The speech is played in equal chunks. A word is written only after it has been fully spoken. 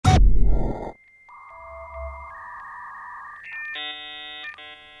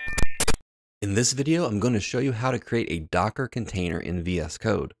In this video, I'm going to show you how to create a Docker container in VS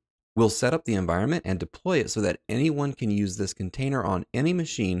Code. We'll set up the environment and deploy it so that anyone can use this container on any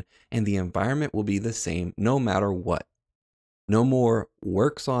machine, and the environment will be the same no matter what. No more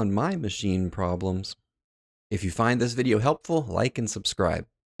works on my machine problems. If you find this video helpful, like and subscribe.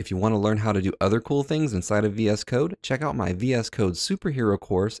 If you want to learn how to do other cool things inside of VS Code, check out my VS Code Superhero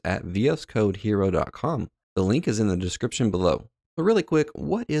course at vscodehero.com. The link is in the description below. So really quick,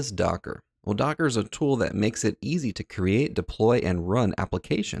 what is Docker? Well, Docker is a tool that makes it easy to create, deploy, and run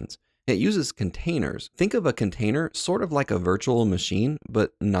applications. It uses containers. Think of a container sort of like a virtual machine,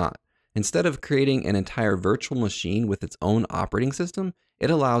 but not. Instead of creating an entire virtual machine with its own operating system,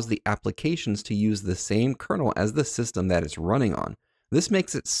 it allows the applications to use the same kernel as the system that it's running on. This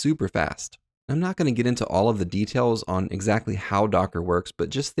makes it super fast. I'm not going to get into all of the details on exactly how Docker works,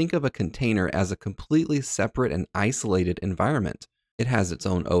 but just think of a container as a completely separate and isolated environment. It has its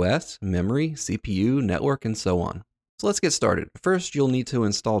own OS, memory, CPU, network, and so on. So let's get started. First, you'll need to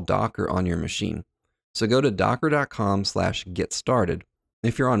install Docker on your machine. So go to docker.com/getstarted.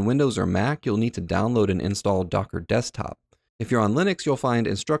 If you're on Windows or Mac, you'll need to download and install Docker Desktop. If you're on Linux, you'll find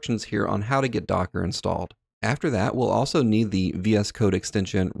instructions here on how to get Docker installed. After that, we'll also need the VS Code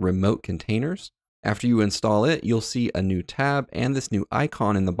extension Remote Containers. After you install it, you'll see a new tab and this new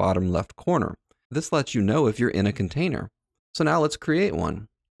icon in the bottom left corner. This lets you know if you're in a container. So now let's create one.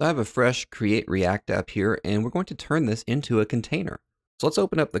 So I have a fresh Create React app here, and we're going to turn this into a container. So let's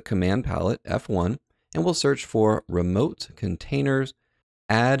open up the command palette, F1, and we'll search for Remote Containers,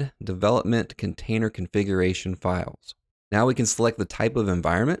 Add Development Container Configuration Files. Now we can select the type of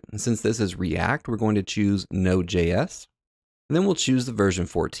environment, and since this is React, we're going to choose Node.js, and then we'll choose the version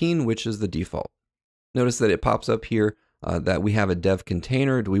 14, which is the default. Notice that it pops up here that we have a dev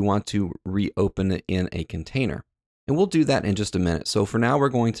container. Do we want to reopen it in a container? And we'll do that in just a minute. So for now, we're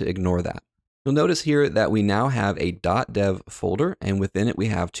going to ignore that. You'll notice here that we now have a .dev folder, and within it we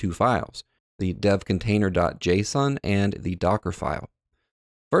have two files, the devcontainer.json and the Docker file.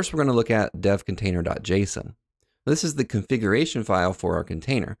 First, we're going to look at devcontainer.json. This is the configuration file for our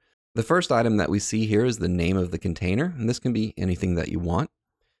container. The first item that we see here is the name of the container, and this can be anything that you want.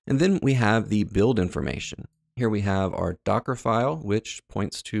 And then we have the build information. Here we have our Docker file, which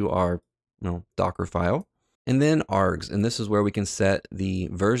points to our Docker file. And then args, and this is where we can set the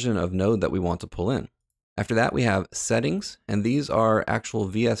version of node that we want to pull in. After that, we have settings, and these are actual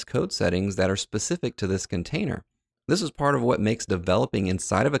VS Code settings that are specific to this container. This is part of what makes developing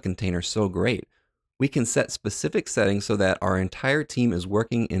inside of a container so great. We can set specific settings so that our entire team is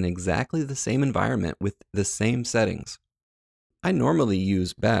working in exactly the same environment with the same settings. I normally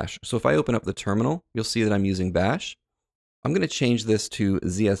use bash, so if I open up the terminal, you'll see that I'm using bash. I'm going to change this to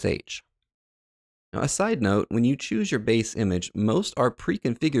ZSH. Now, a side note, when you choose your base image, most are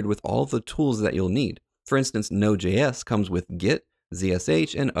pre-configured with all of the tools that you'll need. For instance, Node.js comes with Git,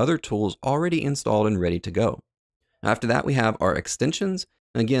 ZSH, and other tools already installed and ready to go. After that, we have our extensions.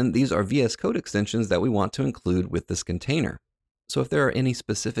 Again, these are VS Code extensions that we want to include with this container. So if there are any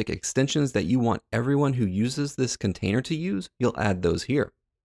specific extensions that you want everyone who uses this container to use, you'll add those here.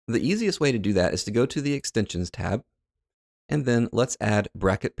 The easiest way to do that is to go to the Extensions tab, and then let's add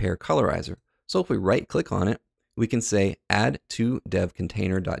bracket pair colorizer. So if we right click on it, we can say add to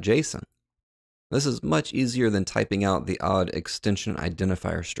devcontainer.json. This is much easier than typing out the odd extension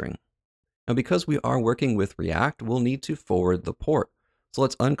identifier string. Now, because we are working with React, we'll need to forward the port. So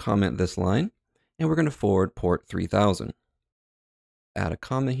let's uncomment this line, and we're going to forward port 3000. Add a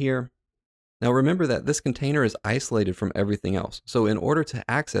comma here. Now remember that this container is isolated from everything else. So in order to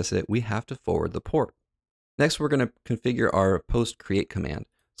access it, we have to forward the port. Next, we're going to configure our post create command.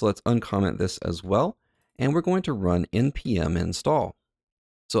 So let's uncomment this as well, and we're going to run npm install.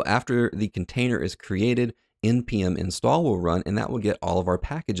 So after the container is created, npm install will run, and that will get all of our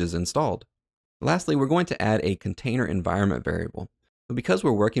packages installed. Lastly, we're going to add a container environment variable. But because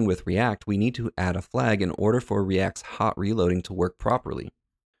we're working with React, we need to add a flag in order for React's hot reloading to work properly.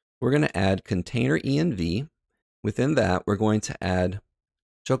 We're going to add container env. Within that, we're going to add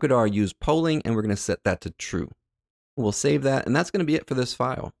chokadar use polling, and we're going to set that to true. We'll save that, and that's going to be it for this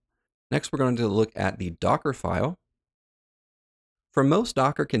file. Next, we're going to look at the Docker file. For most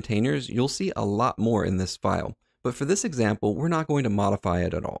Docker containers, you'll see a lot more in this file, but for this example, we're not going to modify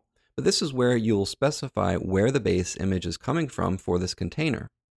it at all. But this is where you'll specify where the base image is coming from for this container.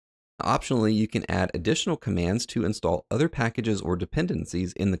 Optionally, you can add additional commands to install other packages or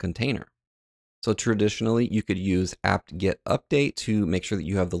dependencies in the container. So traditionally, you could use apt-get update to make sure that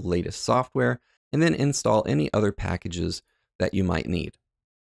you have the latest software, and then install any other packages that you might need.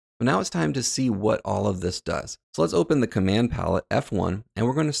 So now it's time to see what all of this does. So let's open the command palette, F1, and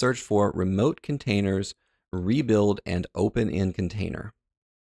we're going to search for remote containers, rebuild, and open in container.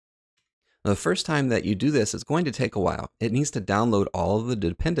 Now, the first time that you do this, it's going to take a while. It needs to download all of the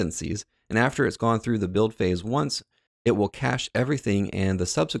dependencies, and after it's gone through the build phase once, it will cache everything and the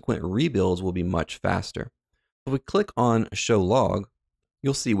subsequent rebuilds will be much faster. If we click on show log,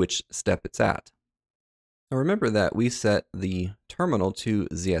 you'll see which step it's at. Now remember that we set the terminal to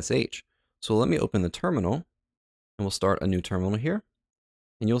ZSH. So let me open the terminal and we'll start a new terminal here.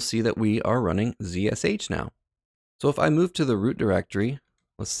 And you'll see that we are running ZSH now. So if I move to the root directory,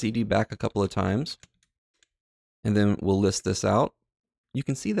 let's cd back a couple of times, and then we'll list this out. You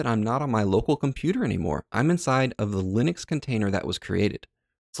can see that I'm not on my local computer anymore. I'm inside of the Linux container that was created.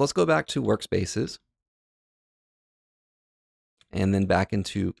 So let's go back to workspaces and then back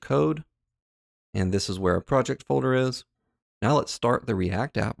into code. And this is where our project folder is. Now let's start the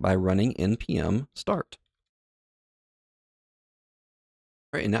React app by running npm start.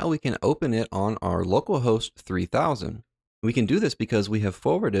 All right, and now we can open it on our localhost 3000. We can do this because we have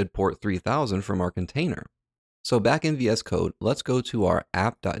forwarded port 3000 from our container. So back in VS Code, let's go to our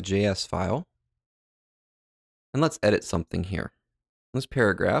app.js file and let's edit something here. This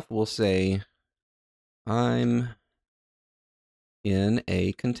paragraph will say, I'm in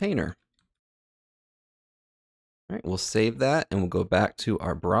a container. All right, we'll save that and we'll go back to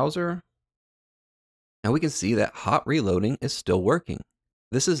our browser. Now we can see that hot reloading is still working.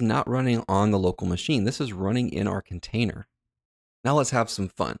 This is not running on the local machine. This is running in our container. Now let's have some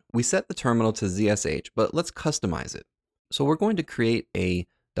fun. We set the terminal to ZSH, but let's customize it. So we're going to create a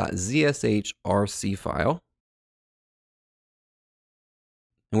 .zshrc file.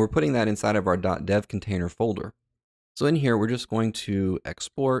 And we're putting that inside of our .dev container folder. So in here, we're just going to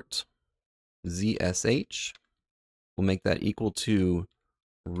export ZSH. We'll make that equal to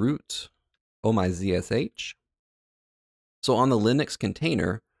root omyzsh. So on the Linux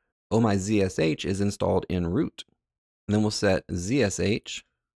container, omyzsh is installed in root. And then we'll set ZSH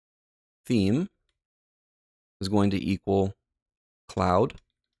theme is going to equal cloud.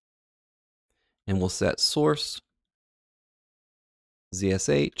 And we'll set source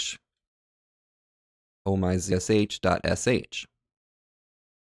ZSH omyzsh.sh.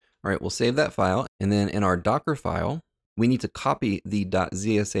 All right, we'll save that file. And then in our Docker file, we need to copy the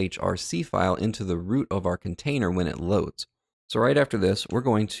 .zshrc file into the root of our container when it loads. So right after this, we're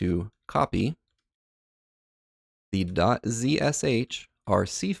going to copy the .zshrc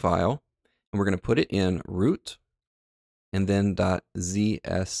file, and we're going to put it in root and then .zshrc.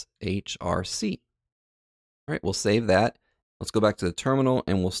 All right, we'll save that. Let's go back to the terminal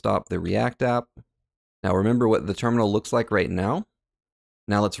and we'll stop the React app. Now remember what the terminal looks like right now.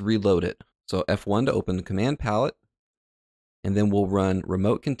 Now let's reload it. So F1 to open the command palette, and then we'll run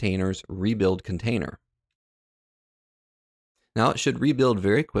remote containers rebuild container. Now it should rebuild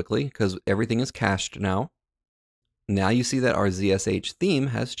very quickly because everything is cached now. Now you see that our ZSH theme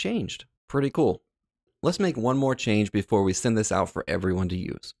has changed. Pretty cool. Let's make one more change before we send this out for everyone to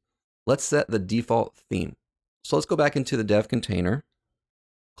use. Let's set the default theme. So let's go back into the dev container,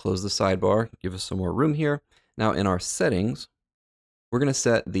 close the sidebar, give us some more room here. Now in our settings, we're going to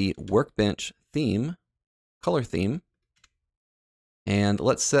set the workbench theme, color theme, and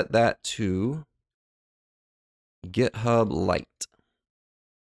let's set that to GitHub Lite.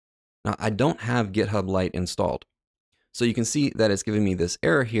 Now I don't have GitHub Lite installed. So you can see that it's giving me this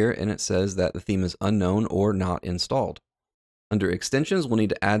error here, and it says that the theme is unknown or not installed. Under extensions, we'll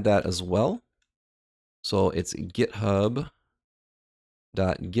need to add that as well. So it's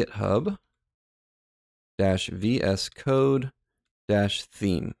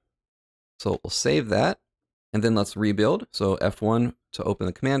github.github-vscode-theme. So we'll save that, and then let's rebuild. So F1 to open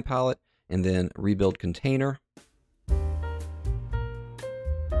the command palette, and then rebuild container.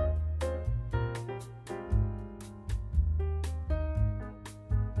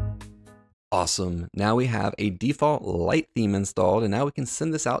 Awesome. Now we have a default Lite theme installed, and now we can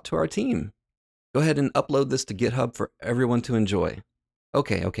send this out to our team. Go ahead and upload this to GitHub for everyone to enjoy.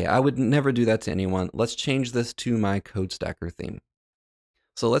 Okay, I would never do that to anyone. Let's change this to my CodeStacker theme.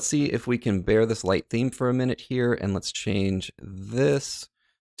 So let's see if we can bear this Lite theme for a minute here, and let's change this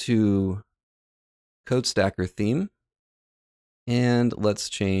to CodeStacker theme. And let's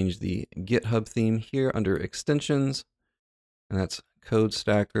change the GitHub theme here under extensions, and that's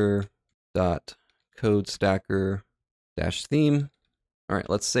CodeStacker.CodeStacker-theme. All right,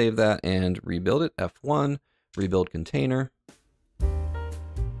 let's save that and rebuild it. F1, rebuild container.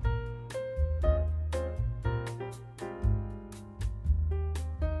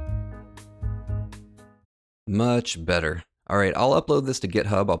 Much better. Alright, I'll upload this to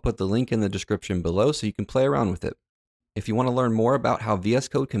GitHub. I'll put the link in the description below so you can play around with it. If you want to learn more about how VS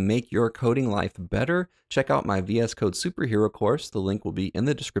Code can make your coding life better, check out my VS Code Superhero course. The link will be in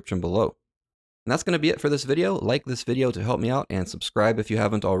the description below. And that's going to be it for this video. Like this video to help me out and subscribe if you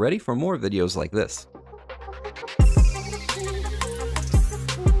haven't already for more videos like this.